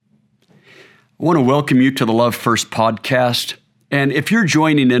I want to welcome you to the Love First podcast. And if you're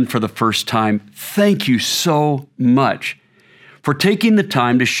joining in for the first time, thank you so much for taking the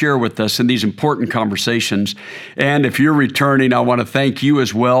time to share with us in these important conversations. And if you're returning, I want to thank you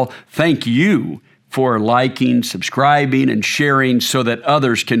as well. Thank you for liking, subscribing, and sharing so that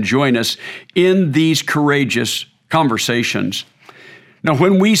others can join us in these courageous conversations. Now,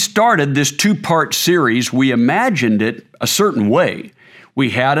 when we started this two-part series, we imagined it a certain way.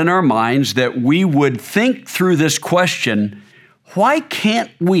 We had in our minds that we would think through this question, why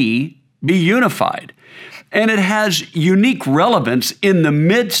can't we be unified? And it has unique relevance in the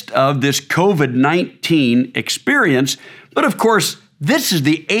midst of this COVID-19 experience. But of course, this is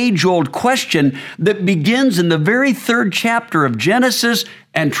the age-old question that begins in the very third chapter of Genesis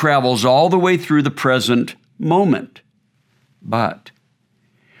and travels all the way through the present moment. But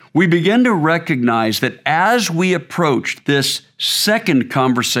we begin to recognize that as we approached this second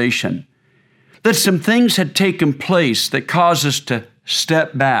conversation, that some things had taken place that caused us to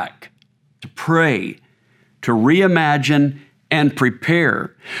step back, to pray, to reimagine and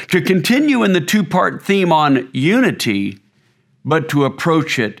prepare, to continue in the two-part theme on unity, but to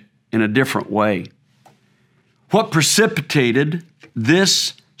approach it in a different way. What precipitated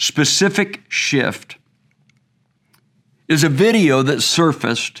this specific shift is a video that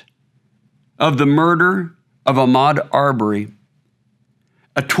surfaced of the murder of Ahmaud Arbery,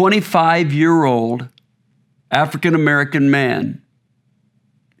 a 25-year-old African-American man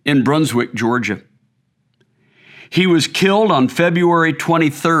in Brunswick, Georgia. He was killed on February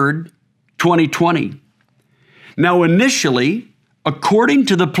 23rd, 2020. Now, initially, according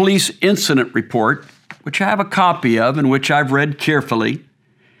to the police incident report, which I have a copy of and which I've read carefully,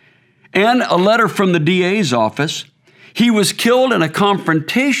 and a letter from the DA's office, he was killed in a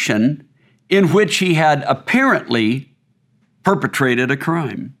confrontation in which he had apparently perpetrated a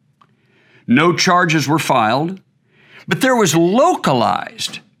crime. No charges were filed, but there was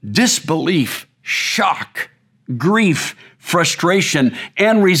localized disbelief, shock, grief, frustration,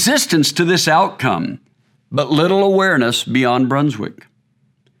 and resistance to this outcome, but little awareness beyond Brunswick.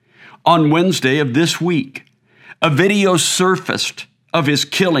 On Wednesday of this week, a video surfaced of his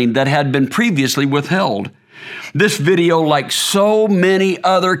killing that had been previously withheld. This video, like so many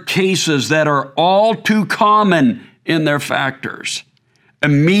other cases that are all too common in their factors,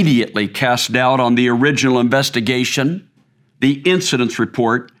 immediately cast doubt on the original investigation, the incidents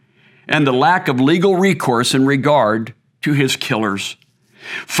report, and the lack of legal recourse in regard to his killers.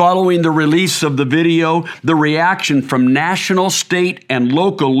 Following the release of the video, the reaction from national, state, and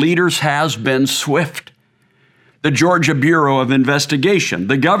local leaders has been swift. The Georgia Bureau of Investigation,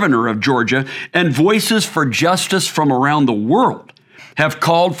 the governor of Georgia, and Voices for Justice from around the world have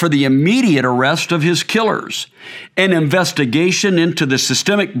called for the immediate arrest of his killers, an investigation into the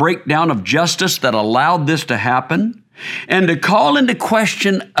systemic breakdown of justice that allowed this to happen, and to call into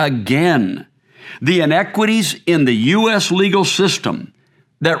question again the inequities in the U.S. legal system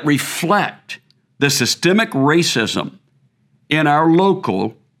that reflect the systemic racism in our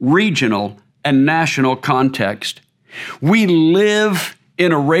local, regional, and national context. We live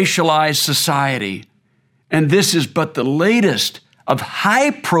in a racialized society, and this is but the latest of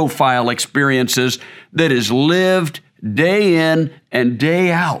high-profile experiences that is lived day in and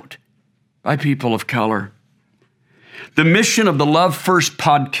day out by people of color. The mission of the Love First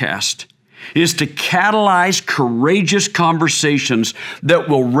podcast is to catalyze courageous conversations that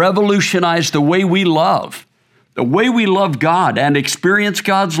will revolutionize the way we love God and experience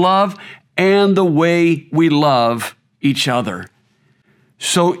God's love, and the way we love each other.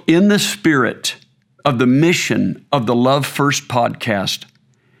 So in the spirit of the mission of the Love First podcast,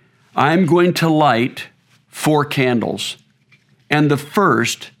 I'm going to light 4 candles. And the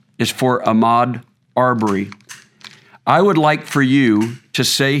first is for Ahmaud Arbery. I would like for you to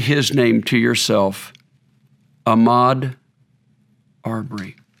say his name to yourself, Ahmaud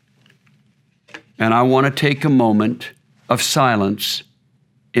Arbery. And I want to take a moment of silence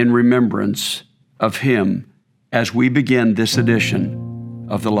in remembrance of him as we begin this edition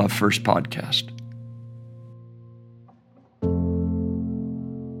of the Love First podcast.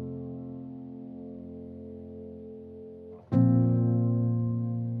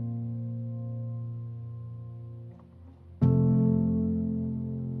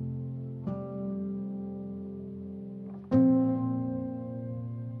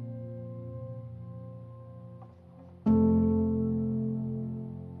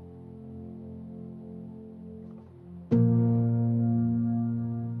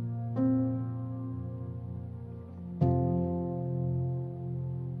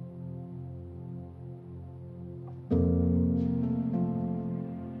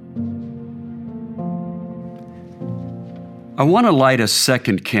 I want to light a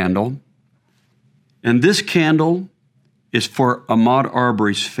second candle, and this candle is for Ahmaud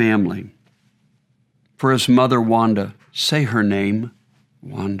Arbery's family, for his mother, Wanda. Say her name,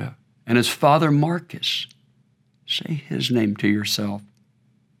 Wanda. And his father, Marcus. Say his name to yourself.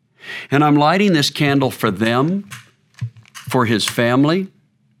 And I'm lighting this candle for them, for his family,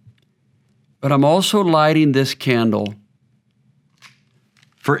 but I'm also lighting this candle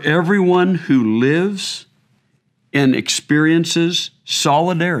for everyone who lives and experiences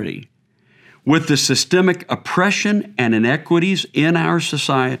solidarity with the systemic oppression and inequities in our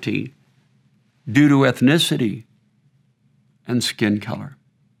society due to ethnicity and skin color.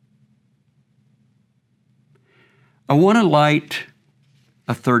 I want to light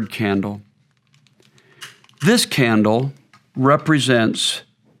a third candle. This candle represents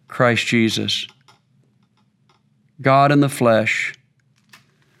Christ Jesus, God in the flesh,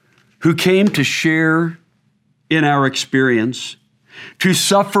 who came to share in our experience, to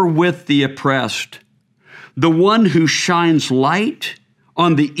suffer with the oppressed, the one who shines light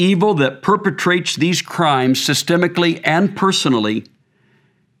on the evil that perpetrates these crimes systemically and personally,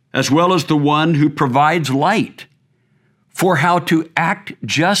 as well as the one who provides light for how to act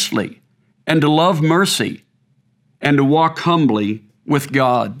justly and to love mercy and to walk humbly with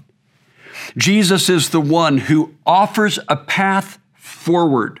God. Jesus is the one who offers a path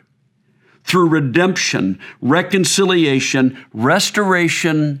forward through redemption, reconciliation,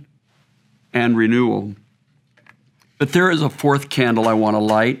 restoration, and renewal. But there is a fourth candle I want to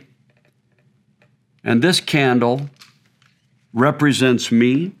light, and this candle represents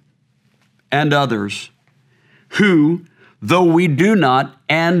me and others who, though we do not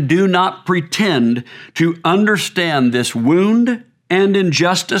and do not pretend to understand this wound and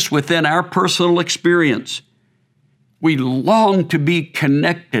injustice within our personal experience, we long to be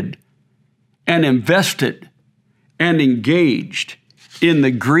connected and invested and engaged in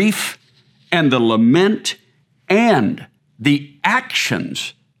the grief and the lament and the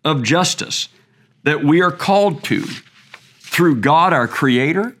actions of justice that we are called to through God, our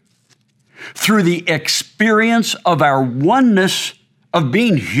Creator, through the experience of our oneness of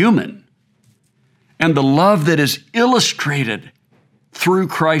being human, and the love that is illustrated through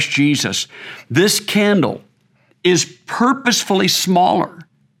Christ Jesus. This candle is purposefully smaller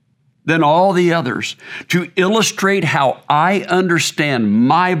than all the others to illustrate how I understand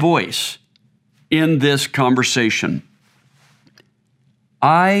my voice in this conversation.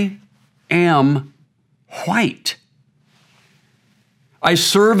 I am white. I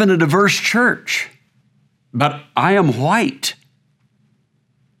serve in a diverse church, but I am white.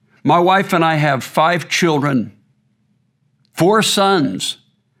 My wife and I have 5 children, 4 sons,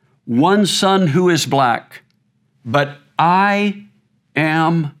 1 son who is black, but I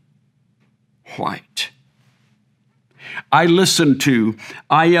am white. I listen to,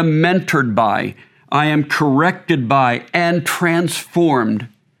 I am mentored by, I am corrected by, and transformed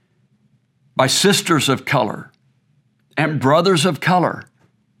by sisters of color and brothers of color.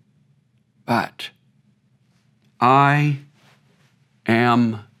 But I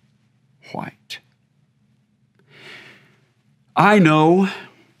am white. I know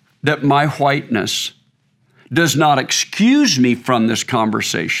that my whiteness does not excuse me from this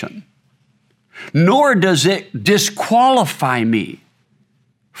conversation, nor does it disqualify me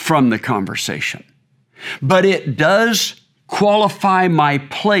from the conversation, but it does qualify my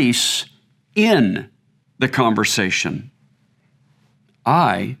place in the conversation.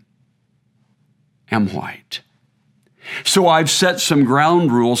 I am white. So I've set some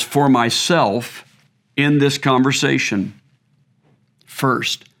ground rules for myself in this conversation.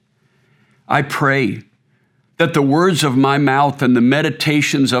 First, I pray that the words of my mouth and the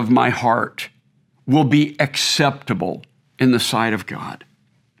meditations of my heart will be acceptable in the sight of God.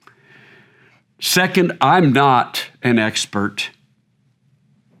 Second, I'm not an expert.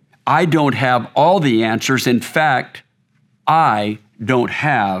 I don't have all the answers. In fact, I don't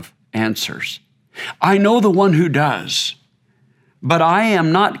have answers. I know the one who does, but I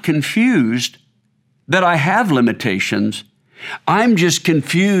am not confused that I have limitations. I'm just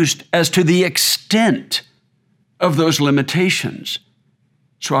confused as to the extent of those limitations.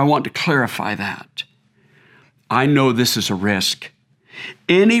 So I want to clarify that. I know this is a risk.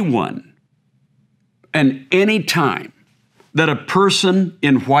 Anyone and any time that a person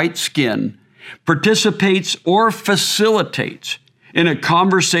in white skin participates or facilitates in a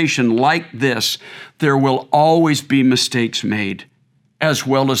conversation like this, there will always be mistakes made, as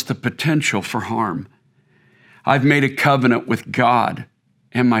well as the potential for harm. I've made a covenant with God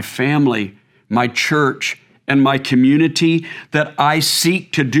and my family, my church, and my community that I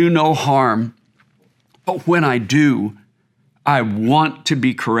seek to do no harm. But when I do, I want to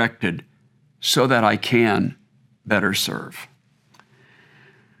be corrected so that I can better serve.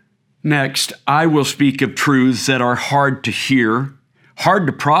 Next, I will speak of truths that are hard to hear, hard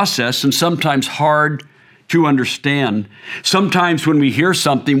to process, and sometimes hard to understand. Sometimes when we hear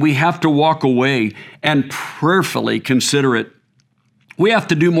something, we have to walk away and prayerfully consider it. We have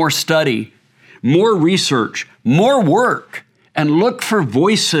to do more study, more research, more work, and look for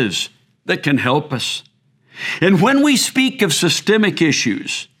voices that can help us. And when we speak of systemic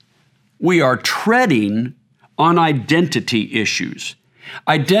issues, we are treading on identity issues,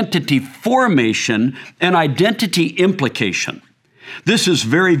 identity formation, and identity implication. This is a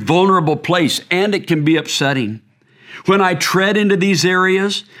very vulnerable place, and it can be upsetting. When I tread into these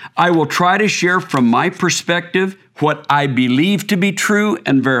areas, I will try to share from my perspective what I believe to be true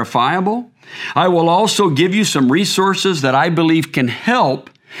and verifiable. I will also give you some resources that I believe can help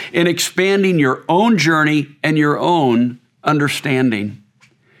in expanding your own journey and your own understanding.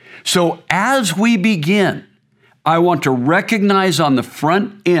 So as we begin, I want to recognize on the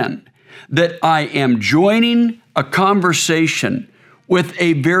front end that I am joining a conversation with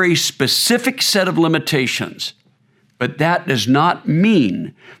a very specific set of limitations. But that does not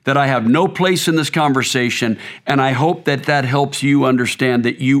mean that I have no place in this conversation, and I hope that that helps you understand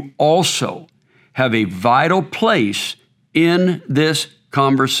that you also have a vital place in this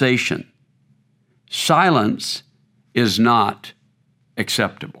conversation. Silence is not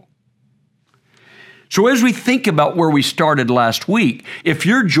acceptable. So as we think about where we started last week, if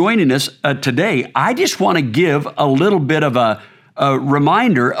you're joining us today, I just want to give a little bit of a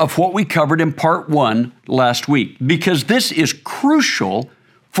reminder of what we covered in part 1 last week, because this is crucial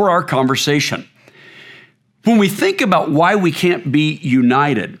for our conversation. When we think about why we can't be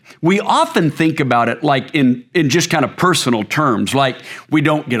united, we often think about it like in just kind of personal terms, like we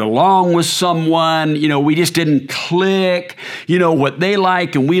don't get along with someone, we just didn't click, what they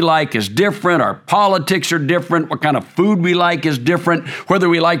like and we like is different, our politics are different, what kind of food we like is different, whether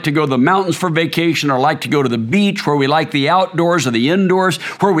we like to go to the mountains for vacation or like to go to the beach, where we like the outdoors or the indoors,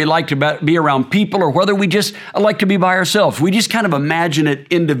 where we like to be around people, or whether we just like to be by ourselves. We just kind of imagine it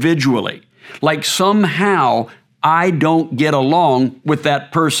individually. Like somehow I don't get along with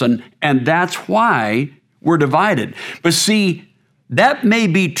that person, and that's why we're divided. But see, that may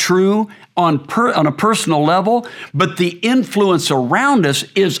be true on a personal level, but the influence around us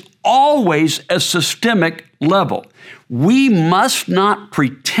is always a systemic level. We must not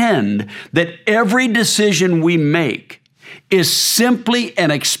pretend that every decision we make is simply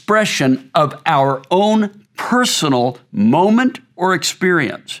an expression of our own personal moment or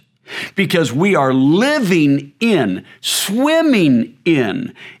experience. Because we are living in, swimming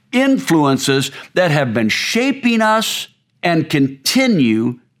in influences that have been shaping us and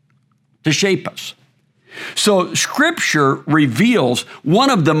continue to shape us. So Scripture reveals one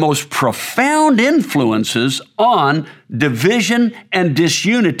of the most profound influences on division and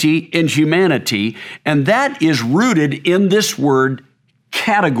disunity in humanity, and that is rooted in this word,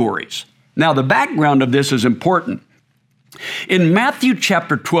 categories. Now, the background of this is important. In Matthew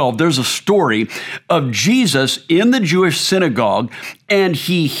chapter 12, there's a story of Jesus in the Jewish synagogue, and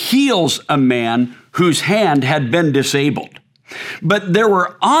he heals a man whose hand had been disabled. But there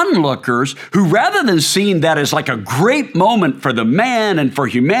were onlookers who, rather than seeing that as like a great moment for the man and for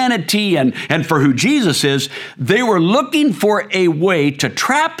humanity and for who Jesus is, they were looking for a way to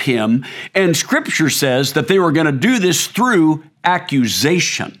trap him. And Scripture says that they were going to do this through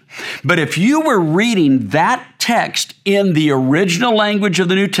accusation. But if you were reading that text in the original language of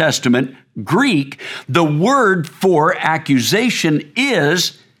the New Testament, Greek, the word for accusation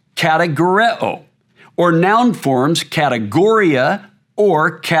is kategoreo, or noun forms kategoria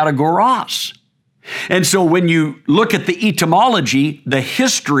or kategoros. And so when you look at the etymology, the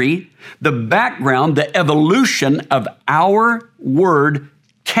history, the background, the evolution of our word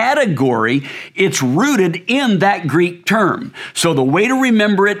category, it's rooted in that Greek term. So the way to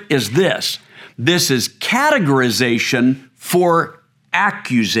remember it is this. This is categorization for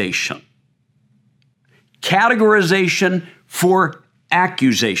accusation. Categorization for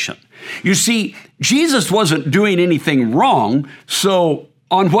accusation. You see, Jesus wasn't doing anything wrong, so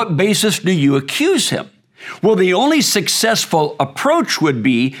on what basis do you accuse him? Well, the only successful approach would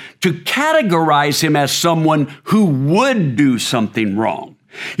be to categorize him as someone who would do something wrong.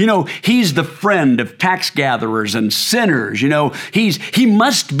 He's the friend of tax gatherers and sinners. He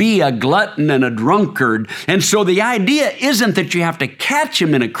must be a glutton and a drunkard. And so the idea isn't that you have to catch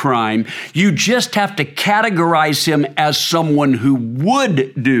him in a crime. You just have to categorize him as someone who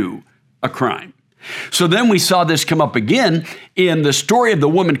would do a crime. So then we saw this come up again in the story of the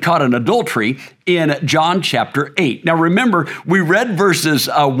woman caught in adultery in John chapter 8. Now remember, we read verses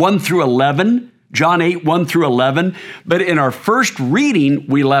 1 through 11, John 8, 1 through 11, but in our first reading,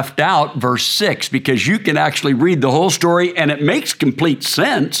 we left out verse 6 because you can actually read the whole story and it makes complete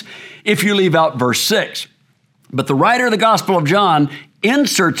sense if you leave out verse 6. But the writer of the Gospel of John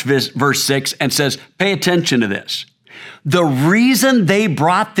inserts verse 6 and says, pay attention to this. The reason they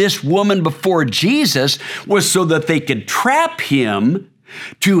brought this woman before Jesus was so that they could trap him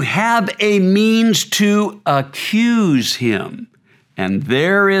to have a means to accuse him. And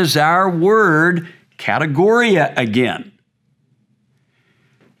there is our word, categoria, again.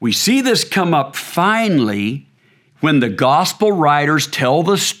 We see this come up finally when the gospel writers tell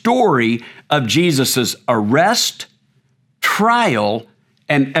the story of Jesus' arrest, trial,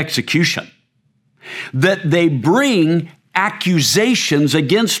 and execution. That they bring accusations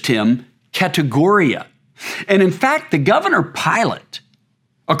against him, categoria. And in fact, the governor Pilate,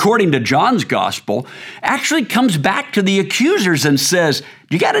 according to John's gospel, actually comes back to the accusers and says,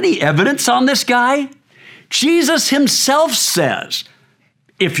 "Do you got any evidence on this guy?" Jesus himself says,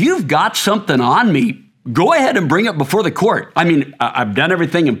 "If you've got something on me, go ahead and bring it before the court." I mean, I've done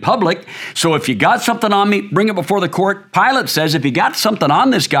everything in public, so if you got something on me, bring it before the court. Pilate says, if you got something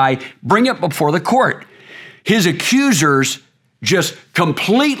on this guy, bring it before the court. His accusers just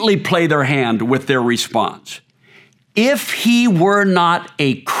completely play their hand with their response. If he were not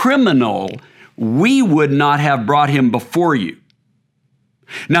a criminal, we would not have brought him before you.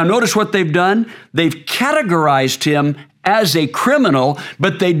 Now, notice what they've done. They've categorized him as a criminal,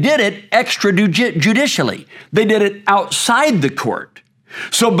 but they did it extrajudicially. They did it outside the court.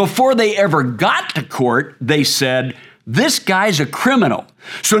 So before they ever got to court, they said, this guy's a criminal.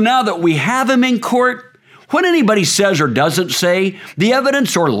 So now that we have him in court, what anybody says or doesn't say, the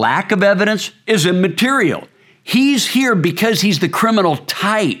evidence or lack of evidence is immaterial. He's here because he's the criminal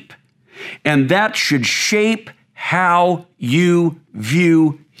type. And that should shape how you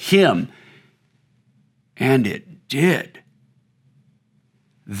view him. And it did.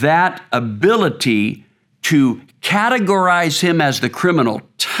 That ability to categorize him as the criminal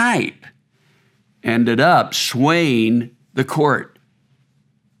type ended up swaying the court.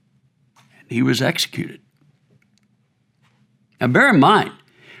 And he was executed. Now bear in mind,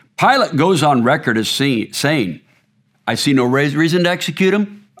 Pilate goes on record as saying, I see no reason to execute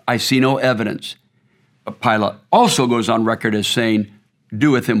him. I see no evidence. But Pilate also goes on record as saying,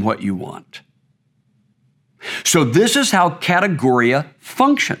 do with him what you want. So this is how categoria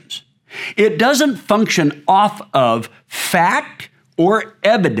functions. It doesn't function off of fact or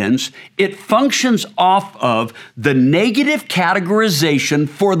evidence. It functions off of the negative categorization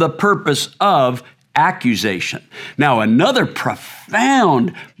for the purpose of accusation. Now, another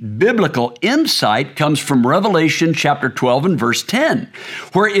profound biblical insight comes from Revelation chapter 12 and verse 10,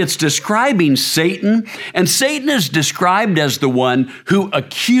 where it's describing Satan, and Satan is described as the one who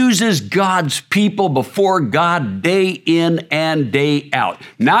accuses God's people before God day in and day out.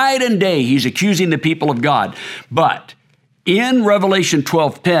 Night and day, he's accusing the people of God. But in Revelation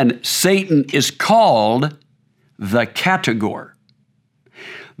 12:10, Satan is called the categor.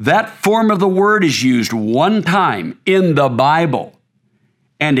 That form of the word is used one time in the Bible,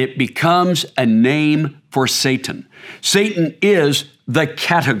 and it becomes a name for Satan. Satan is the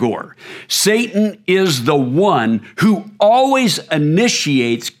categor. Satan is the one who always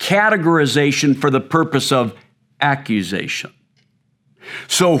initiates categorization for the purpose of accusation.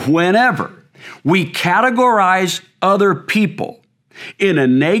 So whenever we categorize other people in a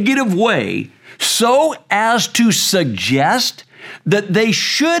negative way so as to suggest that they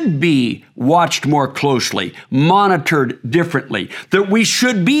should be watched more closely, monitored differently, that we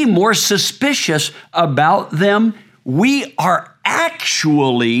should be more suspicious about them, we are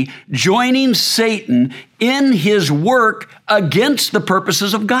actually joining Satan in his work against the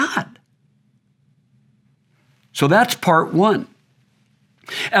purposes of God. So that's part one.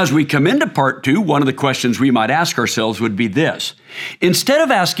 As we come into part two, one of the questions we might ask ourselves would be this. Instead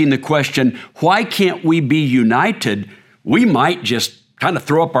of asking the question, why can't we be united? We might just kind of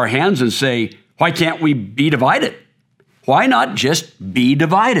throw up our hands and say, why can't we be divided? Why not just be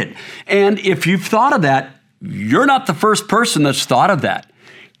divided? And if you've thought of that, you're not the first person that's thought of that.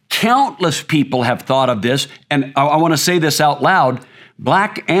 Countless people have thought of this, and I want to say this out loud,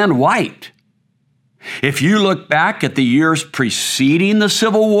 black and white. If you look back at the years preceding the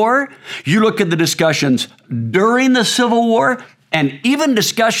Civil War, you look at the discussions during the Civil War, and even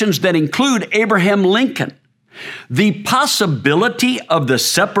discussions that include Abraham Lincoln. The possibility of the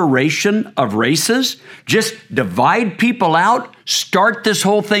separation of races, just divide people out start this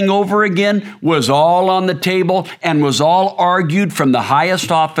whole thing over again was all on the table and was all argued from the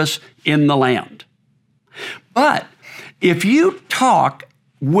highest office in the land. But if you talk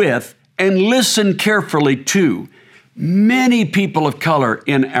with and listen carefully to many people of color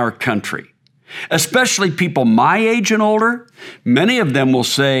in our country, especially people my age and older, many of them will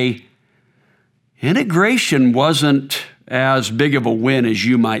say, integration wasn't as big of a win as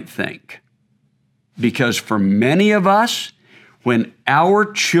you might think. Because for many of us, when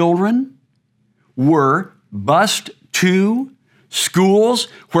our children were bused to schools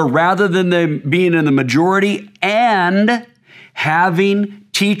where rather than them being in the majority and having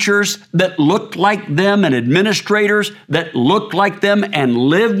teachers that looked like them and administrators that looked like them and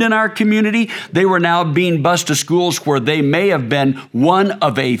lived in our community, they were now being bused to schools where they may have been one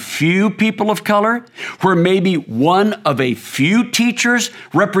of a few people of color, where maybe one of a few teachers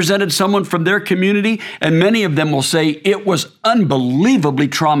represented someone from their community, and many of them will say it was unbelievably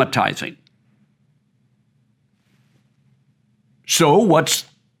traumatizing. So what's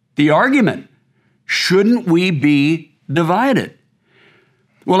the argument? Shouldn't we be divided?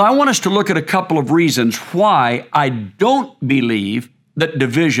 Well, I want us to look at a couple of reasons why I don't believe that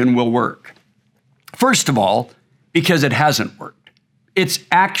division will work. First of all, because it hasn't worked. It's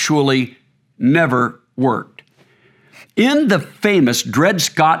actually never worked. In the famous Dred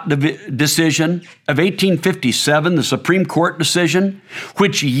Scott decision of 1857, the Supreme Court decision,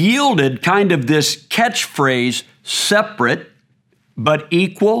 which yielded kind of this catchphrase, separate but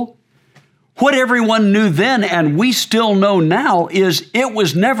equal, what everyone knew then, and we still know now, is it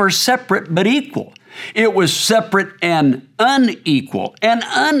was never separate but equal. It was separate and unequal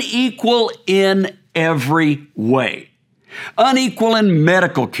in every way. Unequal in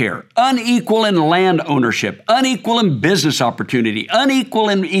medical care, unequal in land ownership, unequal in business opportunity, unequal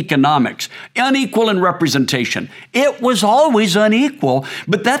in economics, unequal in representation. It was always unequal,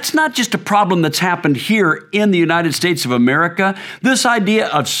 but that's not just a problem that's happened here in the United States of America. This idea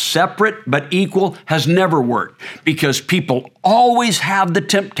of separate but equal has never worked because people always have the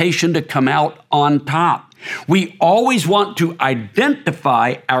temptation to come out on top. We always want to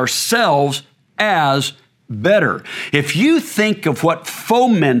identify ourselves as better. If you think of what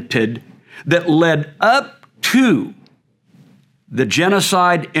fomented that led up to the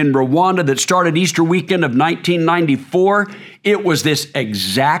genocide in Rwanda that started Easter weekend of 1994, it was this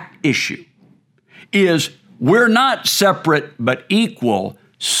exact issue. Is we're not separate but equal.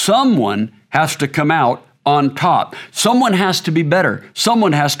 Someone has to come out on top. Someone has to be better.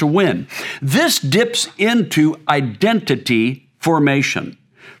 Someone has to win. This dips into identity formation.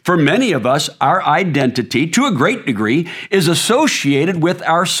 For many of us, our identity, to a great degree, is associated with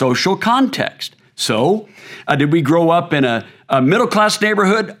our social context. So, did we grow up in a middle-class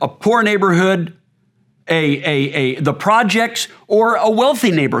neighborhood, a poor neighborhood, the projects, or a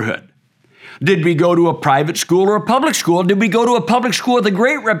wealthy neighborhood? Did we go to a private school or a public school? Did we go to a public school with a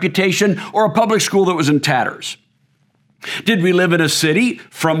great reputation or a public school that was in tatters? Did we live in a city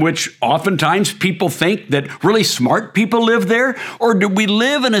from which oftentimes people think that really smart people live there? Or did we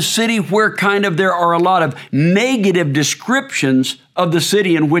live in a city where kind of there are a lot of negative descriptions of the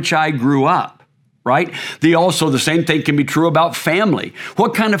city in which I grew up, right? The same thing can be true about family.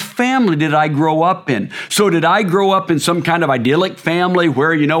 What kind of family did I grow up in? So did I grow up in some kind of idyllic family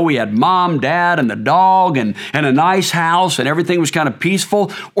where, we had mom, dad, and the dog and a nice house and everything was kind of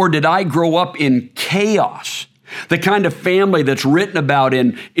peaceful? Or did I grow up in chaos? The kind of family that's written about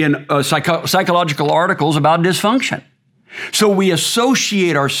in psychological articles about dysfunction. So we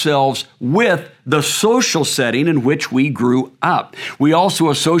associate ourselves with the social setting in which we grew up. We also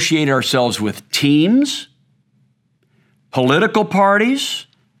associate ourselves with teams, political parties,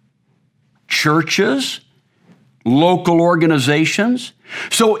 churches, local organizations.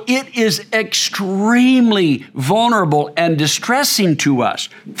 So it is extremely vulnerable and distressing to us.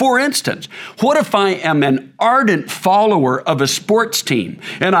 For instance, what if I am an ardent follower of a sports team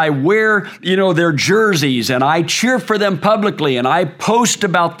and I wear, their jerseys and I cheer for them publicly and I post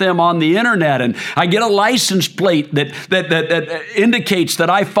about them on the internet and I get a license plate that indicates that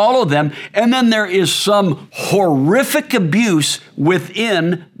I follow them, and then there is some horrific abuse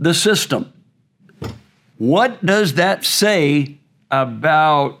within the system? What does that say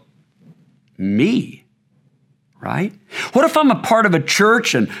about me, right? What if I'm a part of a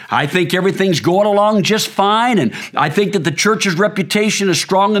church and I think everything's going along just fine and I think that the church's reputation is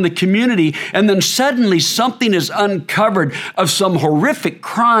strong in the community, and then suddenly something is uncovered of some horrific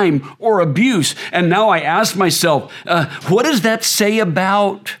crime or abuse, and now I ask myself, what does that say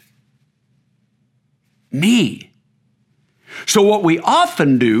about me? So what we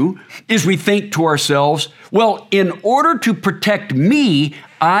often do is we think to ourselves, well, in order to protect me,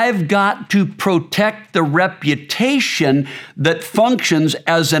 I've got to protect the reputation that functions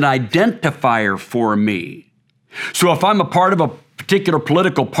as an identifier for me. So if I'm a part of a particular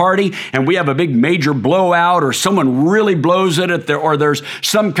political party and we have a big major blowout, or someone really blows it, or there's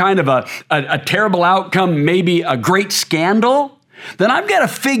some kind of a terrible outcome, maybe a great scandal, then I've got to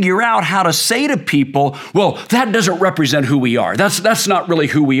figure out how to say to people, well, that doesn't represent who we are. That's not really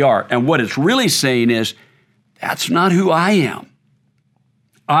who we are. And what it's really saying is, that's not who I am.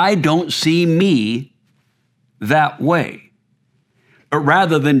 I don't see me that way. But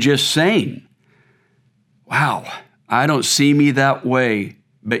rather than just saying, wow, I don't see me that way,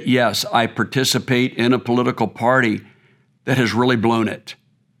 but yes, I participate in a political party that has really blown it.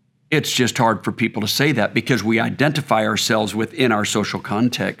 It's just hard for people to say that because we identify ourselves within our social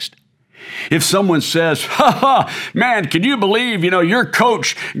context. If someone says, man, can you believe, your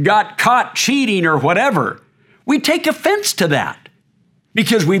coach got caught cheating or whatever, we take offense to that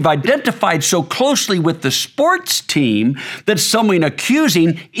because we've identified so closely with the sports team that someone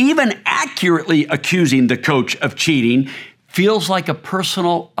even accurately accusing the coach of cheating, feels like a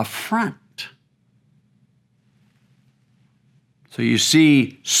personal affront. So you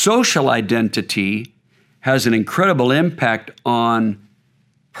see, social identity has an incredible impact on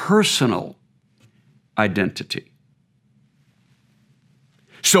personal identity.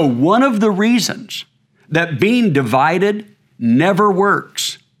 So one of the reasons that being divided never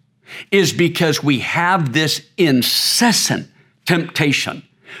works is because we have this incessant temptation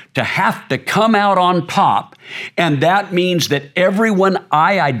to have to come out on top, and that means that everyone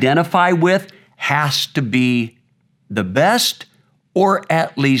I identify with has to be the best or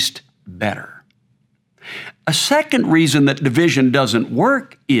at least better. A second reason that division doesn't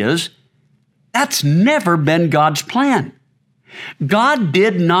work is that's never been God's plan. God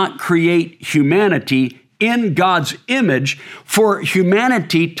did not create humanity in God's image for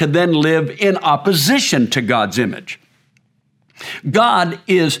humanity to then live in opposition to God's image. God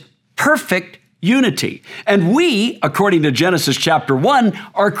is perfect unity. And we, according to Genesis chapter 1,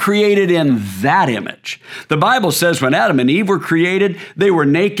 are created in that image. The Bible says when Adam and Eve were created, they were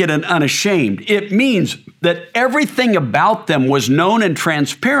naked and unashamed. It means that everything about them was known and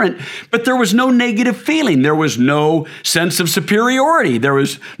transparent, but there was no negative feeling. There was no sense of superiority. There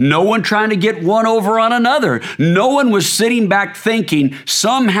was no one trying to get one over on another. No one was sitting back thinking,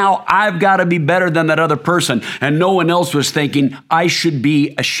 somehow I've got to be better than that other person. And no one else was thinking, I should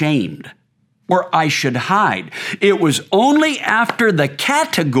be ashamed, or I should hide. It was only after the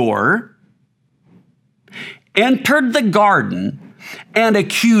category entered the garden and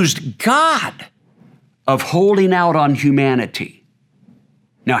accused God of holding out on humanity.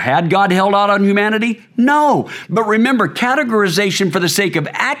 Now, had God held out on humanity? No. But remember, categorization for the sake of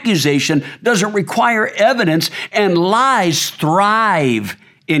accusation doesn't require evidence, and lies thrive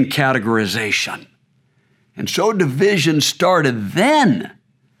in categorization. And so division started then.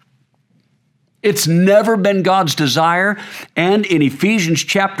 It's never been God's desire. And in Ephesians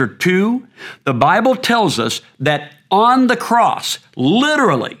chapter 2, the Bible tells us that on the cross,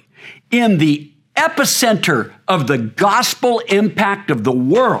 literally in the epicenter of the gospel impact of the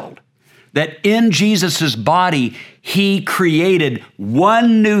world, that in Jesus' body, he created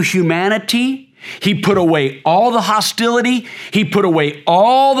one new humanity. He put away all the hostility. He put away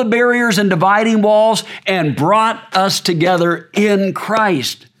all the barriers and dividing walls and brought us together in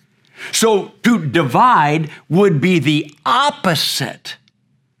Christ. So to divide would be the opposite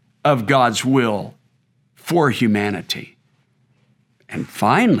of God's will for humanity. And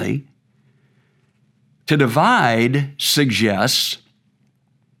finally, to divide suggests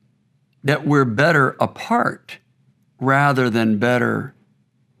that we're better apart rather than better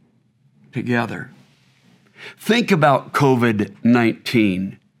together. Think about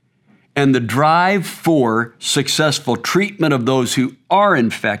COVID-19 and the drive for successful treatment of those who are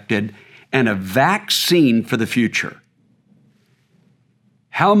infected and a vaccine for the future.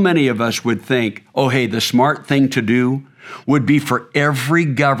 How many of us would think, oh, hey, the smart thing to do would be for every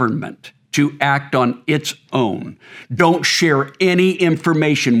government to act on its own. Don't share any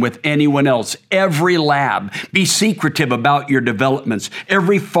information with anyone else. Every lab, be secretive about your developments.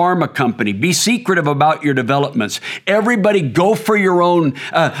 Every pharma company, be secretive about your developments. Everybody go for your own,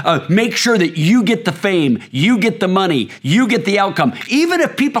 make sure that you get the fame, you get the money, you get the outcome. Even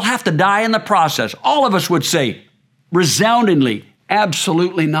if people have to die in the process, all of us would say resoundingly,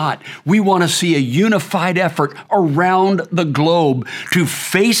 absolutely not. We want to see a unified effort around the globe to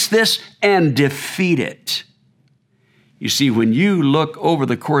face this and defeat it. You see, when you look over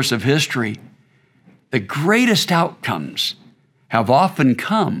the course of history, the greatest outcomes have often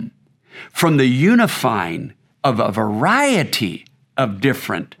come from the unifying of a variety of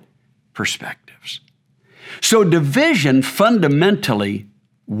different perspectives. So division fundamentally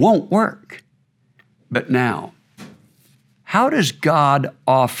won't work. But now, how does God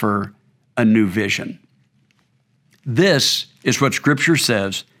offer a new vision? This is what Scripture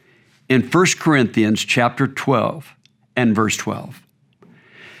says in 1 Corinthians chapter 12 and verse 12.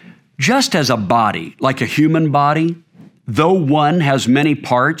 Just as a body, like a human body, though one has many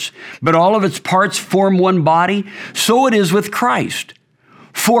parts, but all of its parts form one body, so it is with Christ.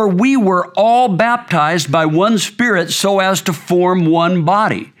 For we were all baptized by one Spirit so as to form one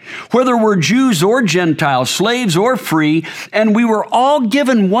body, whether we're Jews or Gentiles, slaves or free, and we were all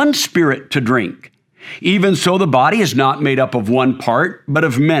given one Spirit to drink. Even so, the body is not made up of one part, but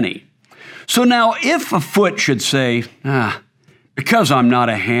of many. So now, if a foot should say, because I'm not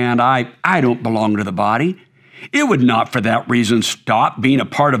a hand, I don't belong to the body, it would not for that reason stop being a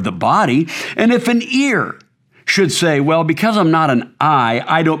part of the body. And if an ear should say, well, because I'm not an eye,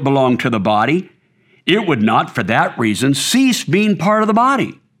 I don't belong to the body, it would not for that reason cease being part of the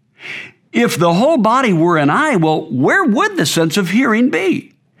body. If the whole body were an eye, well, where would the sense of hearing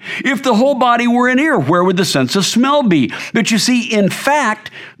be? If the whole body were an ear, where would the sense of smell be? But you see, in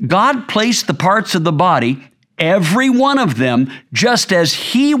fact, God placed the parts of the body, every one of them, just as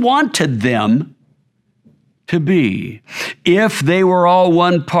He wanted them to be. If they were all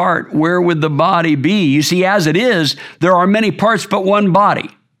one part, where would the body be? You see, as it is, there are many parts but one body.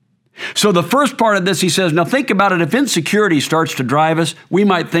 So the first part of this, he says, now think about it. If insecurity starts to drive us, we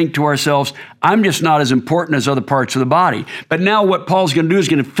might think to ourselves, I'm just not as important as other parts of the body. But now what Paul's going to do is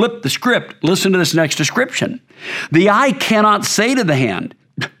going to flip the script. Listen to this next description. The eye cannot say to the hand,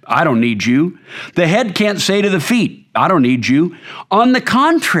 I don't need you. The head can't say to the feet, I don't need you. On the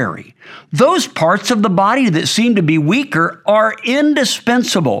contrary, those parts of the body that seem to be weaker are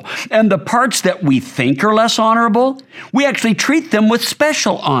indispensable. And the parts that we think are less honorable, we actually treat them with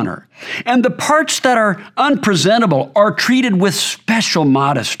special honor. And the parts that are unpresentable are treated with special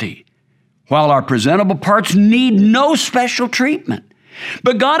modesty, while our presentable parts need no special treatment.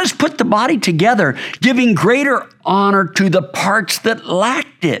 But God has put the body together, giving greater honor to the parts that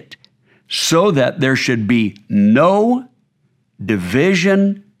lacked it, so that there should be no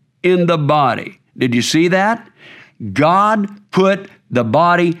division in the body. Did you see that? God put the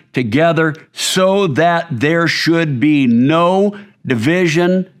body together so that there should be no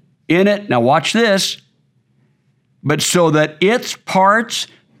division in it. Now watch this. But so that its parts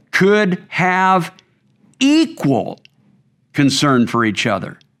could have equal concern for each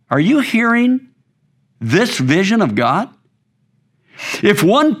other. Are you hearing this vision of God? If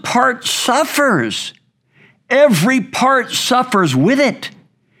one part suffers, every part suffers with it.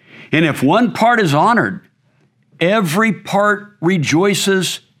 And if one part is honored, every part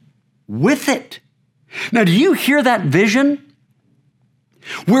rejoices with it. Now, do you hear that vision?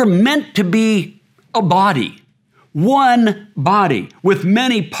 We're meant to be a body. One body with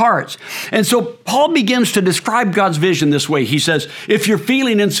many parts. And so Paul begins to describe God's vision this way. He says, if you're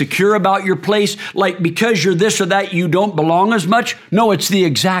feeling insecure about your place, like because you're this or that, you don't belong as much. No, it's the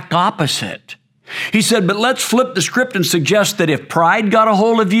exact opposite. He said, but let's flip the script and suggest that if pride got a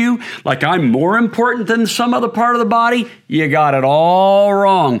hold of you, like I'm more important than some other part of the body, you got it all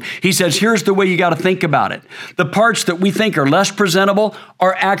wrong. He says, here's the way you got to think about it. The parts that we think are less presentable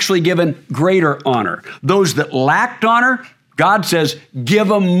are actually given greater honor. Those that lacked honor, God says, give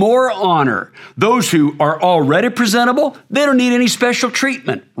them more honor. Those who are already presentable, they don't need any special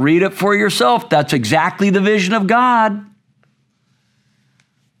treatment. Read it for yourself. That's exactly the vision of God.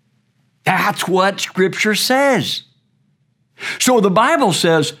 That's what Scripture says. So the Bible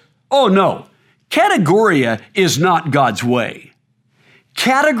says, oh no, categoria is not God's way.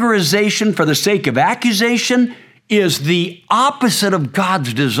 Categorization for the sake of accusation is the opposite of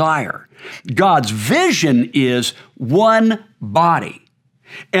God's desire. God's vision is one body.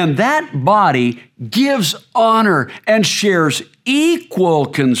 And that body gives honor and shares equal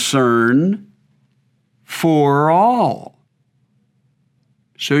concern for all.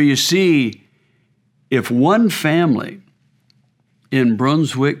 So you see, if one family in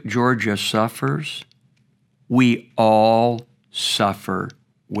Brunswick, Georgia suffers, we all suffer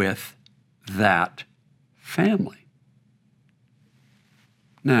with that family.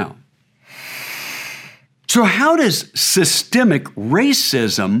 Now, so how does systemic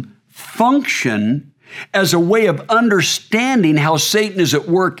racism function as a way of understanding how Satan is at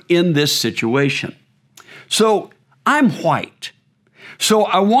work in this situation? So I'm white. So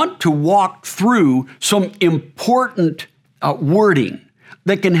I want to walk through some important wording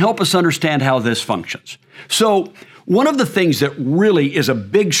that can help us understand how this functions. So One of the things that really is a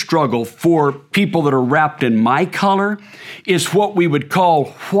big struggle for people that are wrapped in my color is what we would call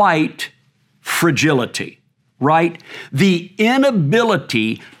white fragility, right? The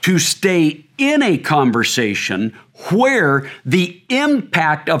inability to stay in a conversation where the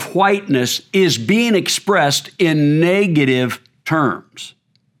impact of whiteness is being expressed in negative terms.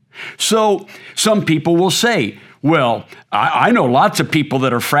 So some people will say, well, I know lots of people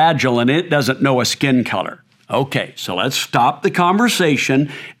that are fragile and it doesn't know a skin color. Okay, so let's stop the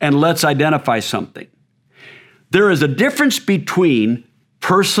conversation and let's identify something. There is a difference between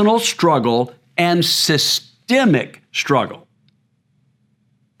personal struggle and systemic struggle.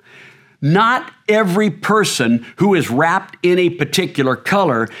 Not every person who is wrapped in a particular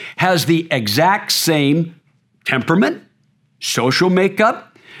color has the exact same temperament, social makeup,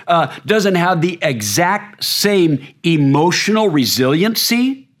 doesn't have the exact same emotional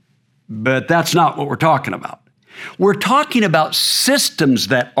resiliency, but that's not what we're talking about. We're talking about systems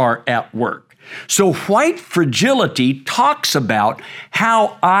that are at work. So white fragility talks about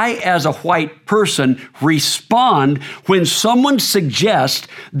how I, as a white person, respond when someone suggests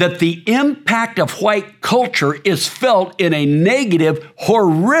that the impact of white culture is felt in a negative,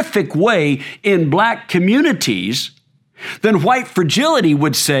 horrific way in Black communities. Then white fragility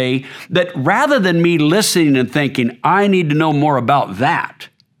would say that rather than me listening and thinking, I need to know more about that,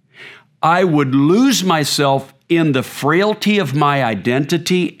 I would lose myself in the frailty of my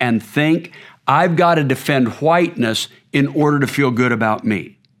identity and think, I've got to defend whiteness in order to feel good about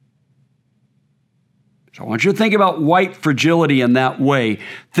me. So I want you to think about white fragility in that way.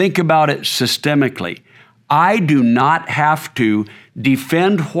 Think about it systemically. I do not have to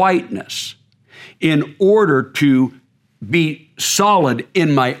defend whiteness in order to be solid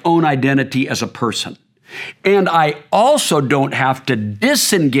in my own identity as a person. And I also don't have to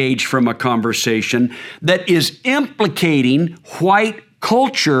disengage from a conversation that is implicating white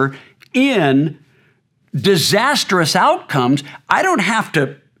culture in disastrous outcomes. I don't have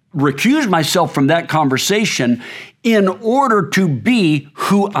to recuse myself from that conversation in order to be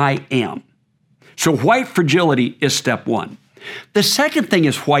who I am. So white fragility is step one. The second thing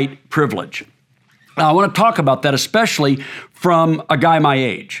is white privilege. Now, I want to talk about that, especially from a guy my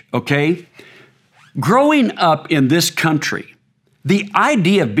age, okay? Growing up in this country, the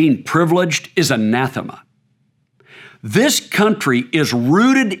idea of being privileged is anathema. This country is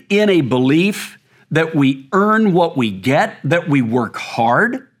rooted in a belief that we earn what we get, that we work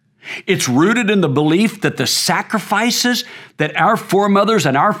hard. It's rooted in the belief that the sacrifices that our foremothers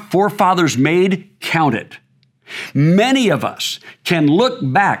and our forefathers made counted. Many of us can look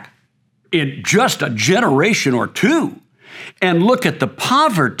back in just a generation or two and look at the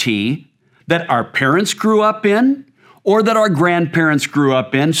poverty that our parents grew up in or that our grandparents grew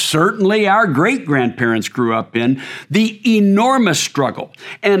up in, certainly our great-grandparents grew up in, the enormous struggle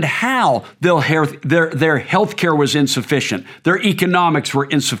and how their health care was insufficient, their economics were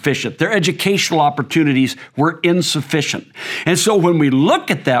insufficient, their educational opportunities were insufficient. And so when we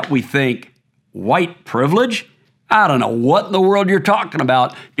look at that, we think, white privilege? I don't know what in the world you're talking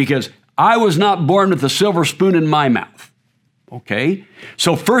about because I was not born with a silver spoon in my mouth. Okay?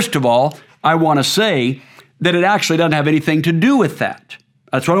 So first of all, I want to say that it actually doesn't have anything to do with that.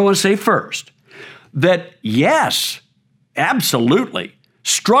 That's what I want to say first. That yes, absolutely,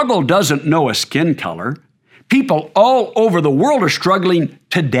 struggle doesn't know a skin color. People all over the world are struggling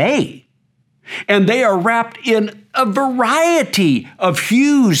today. And they are wrapped in a variety of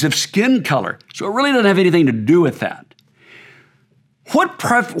hues of skin color. So it really doesn't have anything to do with that. What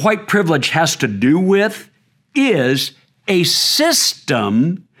white privilege has to do with is a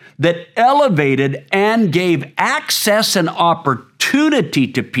system that elevated and gave access and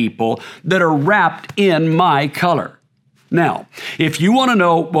opportunity to people that are wrapped in my color. Now, if you want to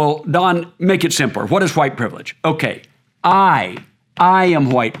know, well, Don, make it simpler. What is white privilege? Okay, I am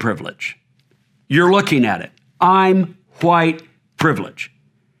white privilege. You're looking at it. I'm white privilege.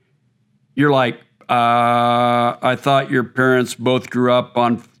 You're like, I thought your parents both grew up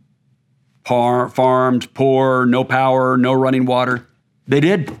on farms, poor, no power, no running water. They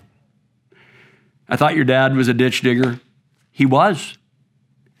did. I thought your dad was a ditch digger. He was.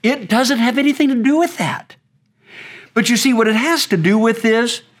 It doesn't have anything to do with that. But you see, what it has to do with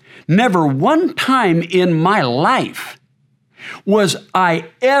is never one time in my life was I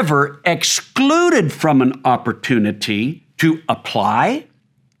ever excluded from an opportunity to apply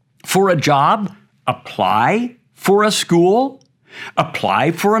for a job, apply for a school,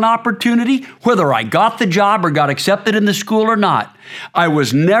 apply for an opportunity, whether I got the job or got accepted in the school or not. I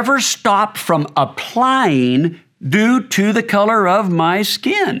was never stopped from applying due to the color of my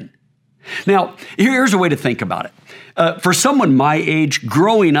skin. Now, here's a way to think about it. For someone my age,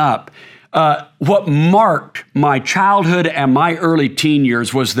 growing up, what marked my childhood and my early teen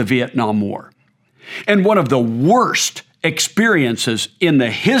years was the Vietnam War. And one of the worst experiences in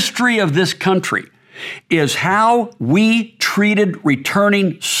the history of this country is how we treated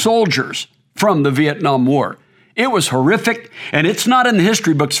returning soldiers from the Vietnam War. It was horrific, and it's not in the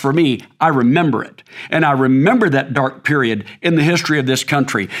history books for me. I remember it. And I remember that dark period in the history of this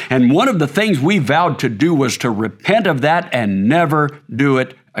country. And one of the things we vowed to do was to repent of that and never do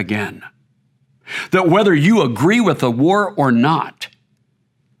it again. That whether you agree with the war or not,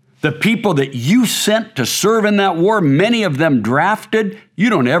 the people that you sent to serve in that war, many of them drafted, you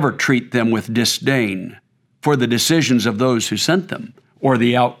don't ever treat them with disdain for the decisions of those who sent them or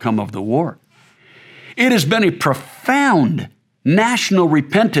the outcome of the war. It has been a profound national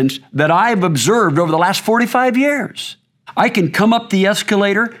repentance that I've observed over the last 45 years. I can come up the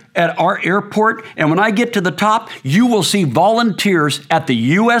escalator at our airport, and when I get to the top, you will see volunteers at the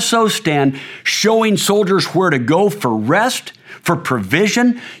USO stand showing soldiers where to go for rest, for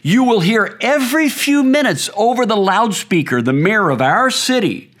provision. You will hear every few minutes over the loudspeaker the mayor of our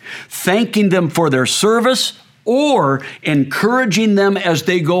city thanking them for their service or encouraging them as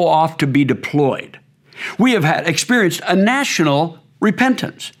they go off to be deployed. We have experienced a national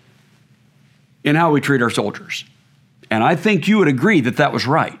repentance in how we treat our soldiers. And I think you would agree that that was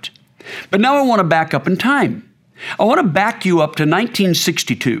right. But now I want to back up in time. I want to back you up to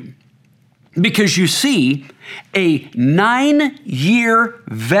 1962 because you see a 9-year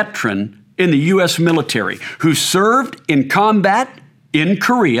veteran in the U.S. military who served in combat in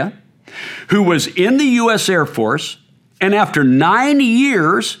Korea, who was in the U.S. Air Force, and after 9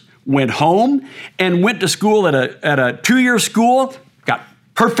 years went home and went to school at a 2-year school, got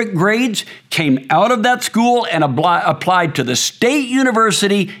perfect grades, came out of that school and applied to the state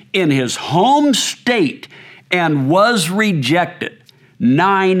university in his home state and was rejected.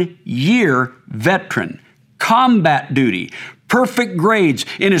 9-year veteran, combat duty, perfect grades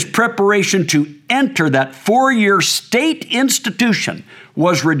in his preparation to enter that 4-year state institution,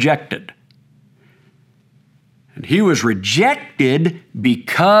 was rejected. And he was rejected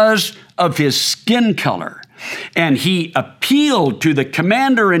because of his skin color. And he appealed to the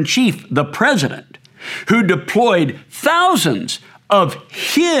commander-in-chief, the president, who deployed thousands of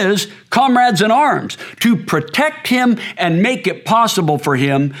his comrades in arms to protect him and make it possible for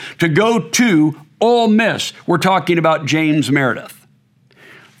him to go to Ole Miss. We're talking about James Meredith.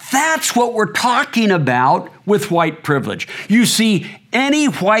 That's what we're talking about with white privilege. You see, any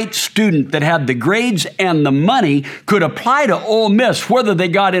white student that had the grades and the money could apply to Ole Miss, whether they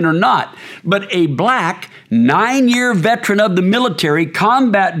got in or not. But a black 9-year veteran of the military,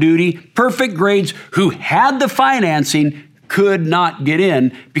 combat duty, perfect grades, who had the financing, could not get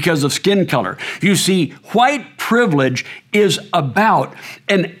in because of skin color. You see, white privilege is about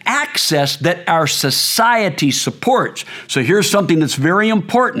an access that our society supports. So here's something that's very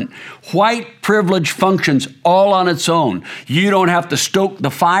important. White privilege functions all on its own. You don't have to stoke the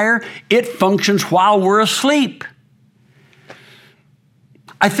fire. It functions while we're asleep.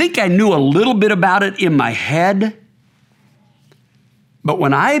 I think I knew a little bit about it in my head, but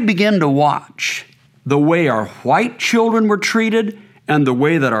when I began to watch the way our white children were treated and the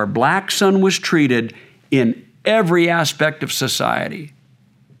way that our black son was treated in every aspect of society,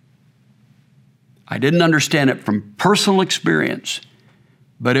 I didn't understand it from personal experience,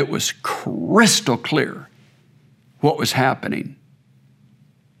 but it was crystal clear what was happening.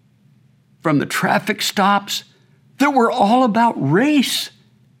 From the traffic stops that were all about race,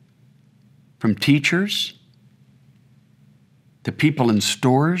 from teachers to people in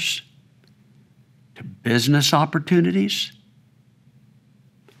stores, to business opportunities,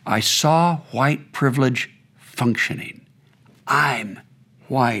 I saw white privilege functioning. I'm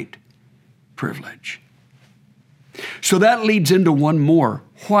white privilege. So that leads into one more,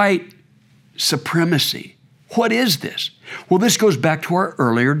 white supremacy. What is this? Well, this goes back to our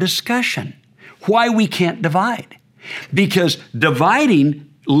earlier discussion. Why we can't divide. Because dividing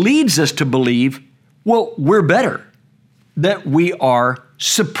leads us to believe, well, we're better, that we are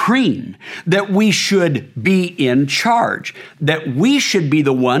supreme, that we should be in charge, that we should be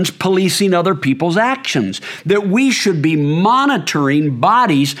the ones policing other people's actions, that we should be monitoring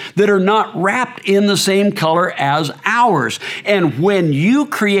bodies that are not wrapped in the same color as ours. And when you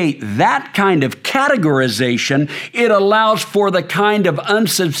create that kind of categorization, it allows for the kind of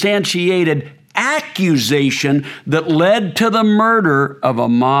unsubstantiated accusation that led to the murder of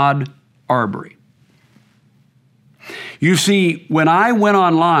Ahmaud Arbery. You see, when I went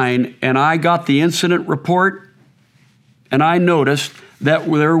online and I got the incident report, and I noticed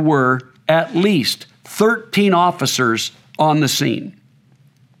that there were at least 13 officers on the scene.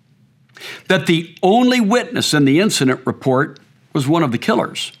 That the only witness in the incident report was one of the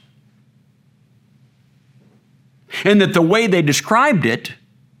killers. And that the way they described it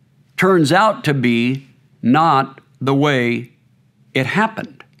turns out to be not the way it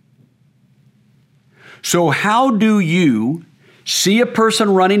happened. So how do you see a person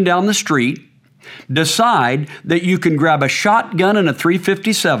running down the street, decide that you can grab a shotgun and a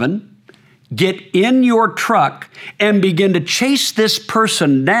 .357, get in your truck and begin to chase this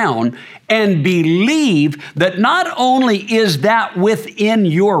person down and believe that not only is that within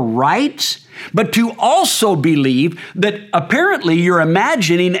your rights, but to also believe that apparently you're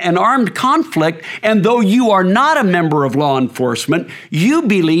imagining an armed conflict, and though you are not a member of law enforcement, you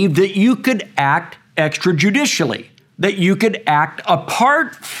believe that you could act extrajudicially, that you could act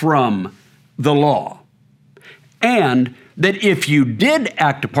apart from the law. And that if you did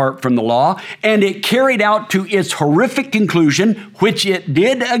act apart from the law and it carried out to its horrific conclusion, which it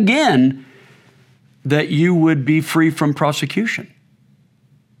did again, that you would be free from prosecution.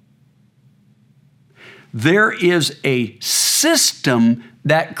 There is a system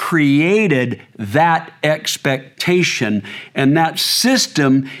that created that expectation, and that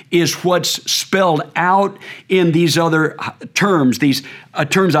system is what's spelled out in these other terms, these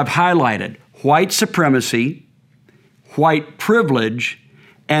terms I've highlighted: white supremacy, white privilege,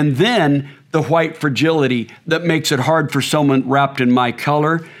 and then the white fragility that makes it hard for someone wrapped in my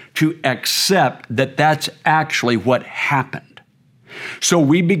color to accept that that's actually what happened. So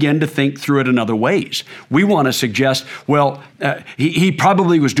we begin to think through it in other ways. We want to suggest, well, he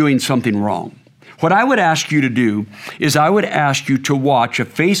probably was doing something wrong. What I would ask you to do is I would ask you to watch a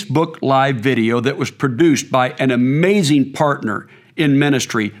Facebook Live video that was produced by an amazing partner in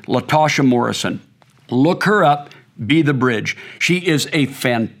ministry, Latasha Morrison. Look her up. Be the Bridge. She is a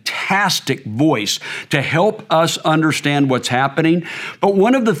fantastic voice to help us understand what's happening. But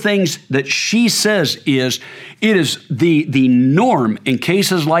one of the things that she says is, it is the norm in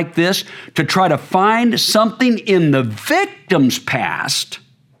cases like this to try to find something in the victim's past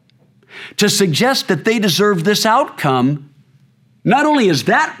to suggest that they deserve this outcome. Not only is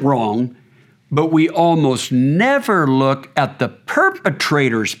that wrong, but we almost never look at the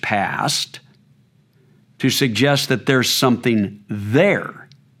perpetrator's past to suggest that there's something there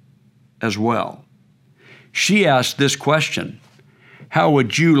as well. She asked this question: how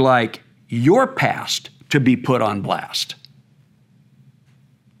would you like your past to be put on blast?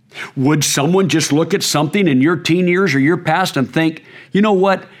 Would someone just look at something in your teen years or your past and think, you know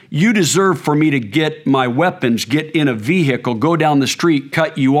what, you deserve for me to get my weapons, get in a vehicle, go down the street,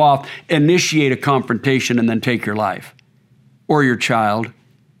 cut you off, initiate a confrontation, and then take your life, or your child,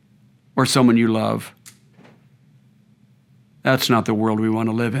 or someone you love? That's not the world we want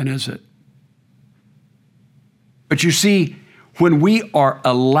to live in, is it? But you see, when we are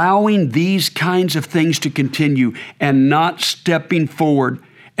allowing these kinds of things to continue and not stepping forward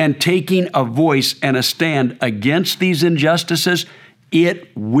and taking a voice and a stand against these injustices, it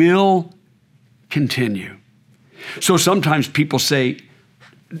will continue. So sometimes people say,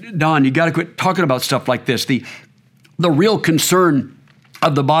 Don, you got to quit talking about stuff like this. The real concern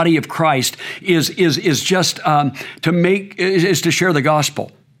of the body of Christ is just to share the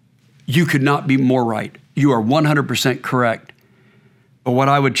gospel. You could not be more right. You are 100% correct. But what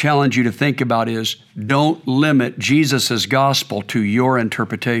I would challenge you to think about is, don't limit Jesus' gospel to your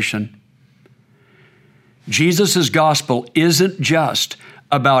interpretation. Jesus' gospel isn't just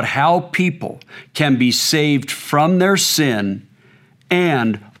about how people can be saved from their sin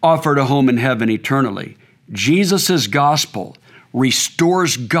and offered a home in heaven eternally. Jesus' gospel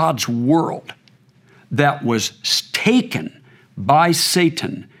restores God's world that was taken by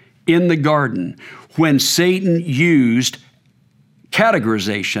Satan in the garden when Satan used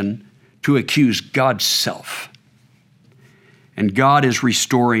categorization to accuse God's self. And God is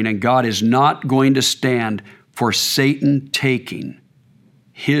restoring, and God is not going to stand for Satan taking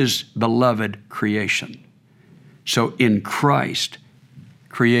His beloved creation. So in Christ,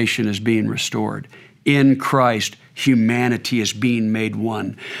 creation is being restored. In Christ, humanity is being made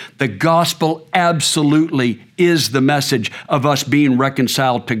one. The gospel absolutely is the message of us being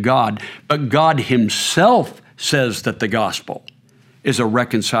reconciled to God, but God Himself says that the gospel is a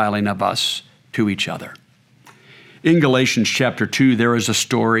reconciling of us to each other. In Galatians chapter 2, there is a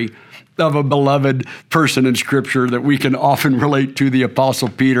story of a beloved person in Scripture that we can often relate to, the Apostle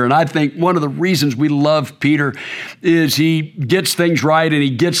Peter. And I think one of the reasons we love Peter is he gets things right and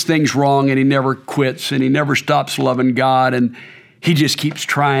he gets things wrong, and he never quits and he never stops loving God, and he just keeps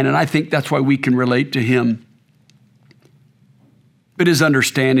trying. And I think that's why we can relate to him. but his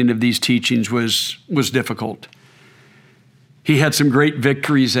understanding of these teachings was difficult. He had some great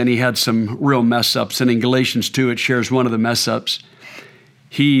victories and he had some real mess ups. And in Galatians 2, it shares one of the mess ups.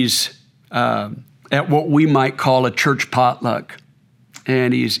 He's at what we might call a church potluck,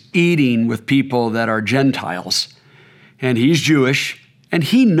 and he's eating with people that are Gentiles, and he's Jewish, and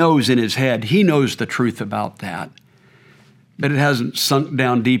he knows in his head, he knows the truth about that, but it hasn't sunk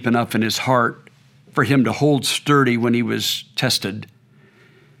down deep enough in his heart for him to hold sturdy when he was tested.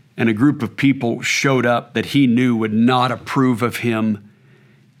 And a group of people showed up that he knew would not approve of him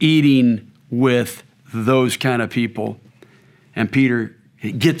eating with those kind of people. And Peter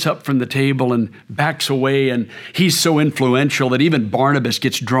gets up from the table and backs away, and he's so influential that even Barnabas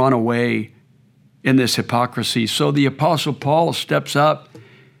gets drawn away in this hypocrisy. So the Apostle Paul steps up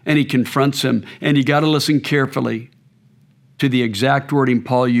and he confronts him, and you got to listen carefully to the exact wording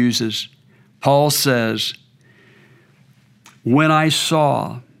Paul uses. Paul says, "When I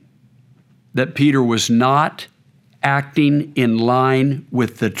saw that Peter was not acting in line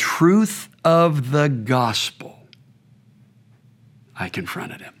with the truth of the gospel, I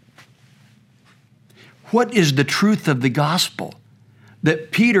confronted him." What is the truth of the gospel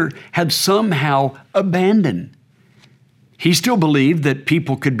that Peter had somehow abandoned? He still believed that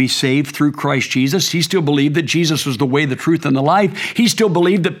people could be saved through Christ Jesus. He still believed that Jesus was the way, the truth, and the life. He still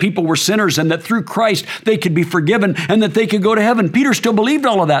believed that people were sinners and that through Christ they could be forgiven and that they could go to heaven. Peter still believed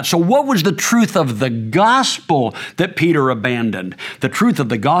all of that. So what was the truth of the gospel that Peter abandoned? The truth of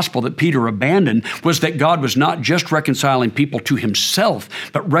the gospel that Peter abandoned was that God was not just reconciling people to himself,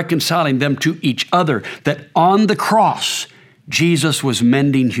 but reconciling them to each other. That on the cross, Jesus was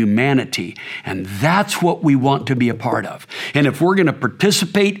mending humanity, and that's what we want to be a part of. And if we're going to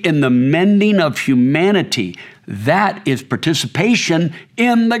participate in the mending of humanity, that is participation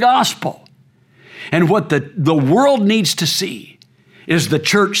in the gospel. And what the world needs to see is the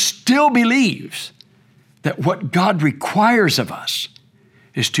church still believes that what God requires of us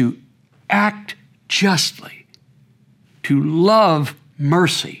is to act justly, to love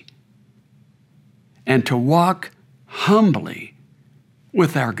mercy, and to walk humbly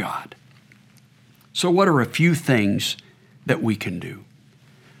with our God. So what are a few things that we can do?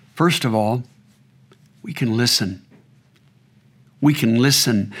 First of all, we can listen. We can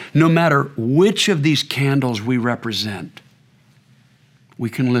listen no matter which of these candles we represent. We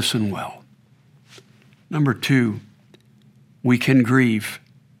can listen well. Number two, we can grieve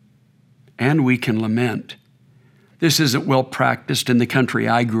and we can lament. This isn't well practiced in the country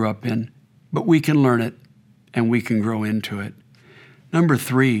I grew up in, but we can learn it and we can grow into it. Number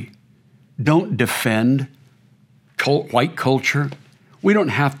three, don't defend white culture. We don't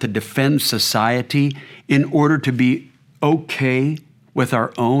have to defend society in order to be okay with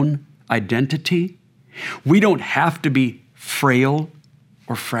our own identity. We don't have to be frail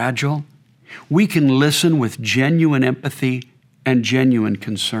or fragile. We can listen with genuine empathy and genuine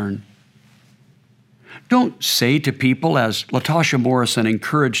concern. Don't say to people, as Latasha Morrison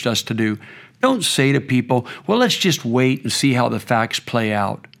encouraged us to do, don't say to people, well, let's just wait and see how the facts play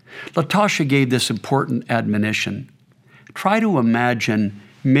out. Latasha gave this important admonition. Try to imagine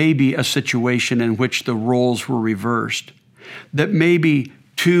maybe a situation in which the roles were reversed, that maybe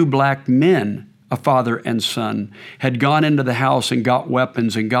two black men, a father and son, had gone into the house and got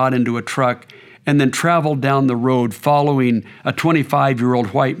weapons and got into a truck and then traveled down the road following a 25-year-old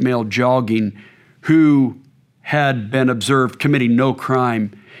white male jogging who had been observed committing no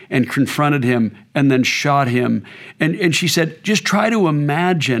crime and confronted him and then shot him. And she said, just try to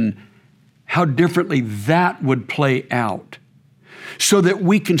imagine how differently that would play out so that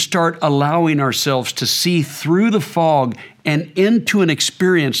we can start allowing ourselves to see through the fog and into an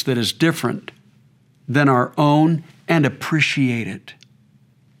experience that is different than our own and appreciate it.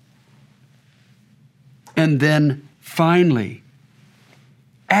 And then finally,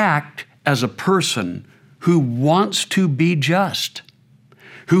 act as a person who wants to be just,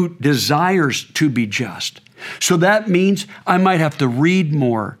 who desires to be just. So that means I might have to read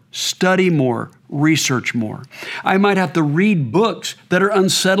more, study more, research more. I might have to read books that are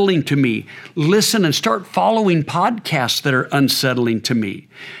unsettling to me, listen and start following podcasts that are unsettling to me.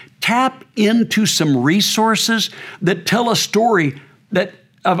 Tap into some resources that tell a story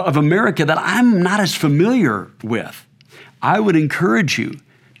of America that I'm not as familiar with. I would encourage you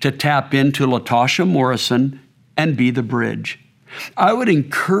to tap into Latasha Morrison and be the bridge. I would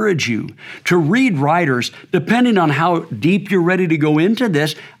encourage you to read writers, depending on how deep you're ready to go into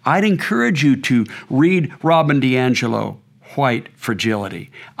this. I'd encourage you to read Robin DiAngelo, White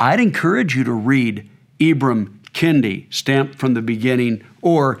Fragility. I'd encourage you to read Ibram Kendi, Stamped from the Beginning,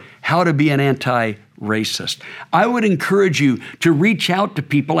 or How to Be an Anti-Racist. racist. I would encourage you to reach out to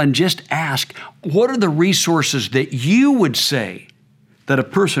people and just ask, what are the resources that you would say that a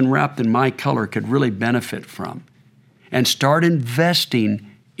person wrapped in my color could really benefit from? And start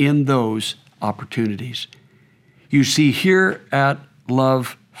investing in those opportunities. You see, here at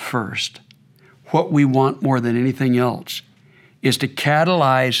Love First, what we want more than anything else is to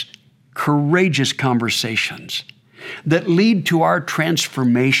catalyze courageous conversations that lead to our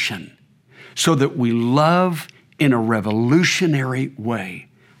transformation so that we love in a revolutionary way.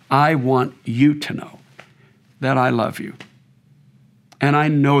 I want you to know that I love you. And I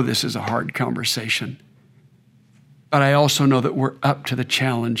know this is a hard conversation, but I also know that we're up to the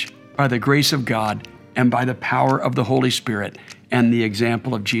challenge by the grace of God and by the power of the Holy Spirit and the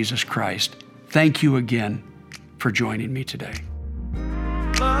example of Jesus Christ. Thank you again for joining me today.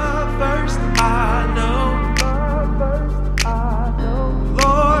 Love first, I know.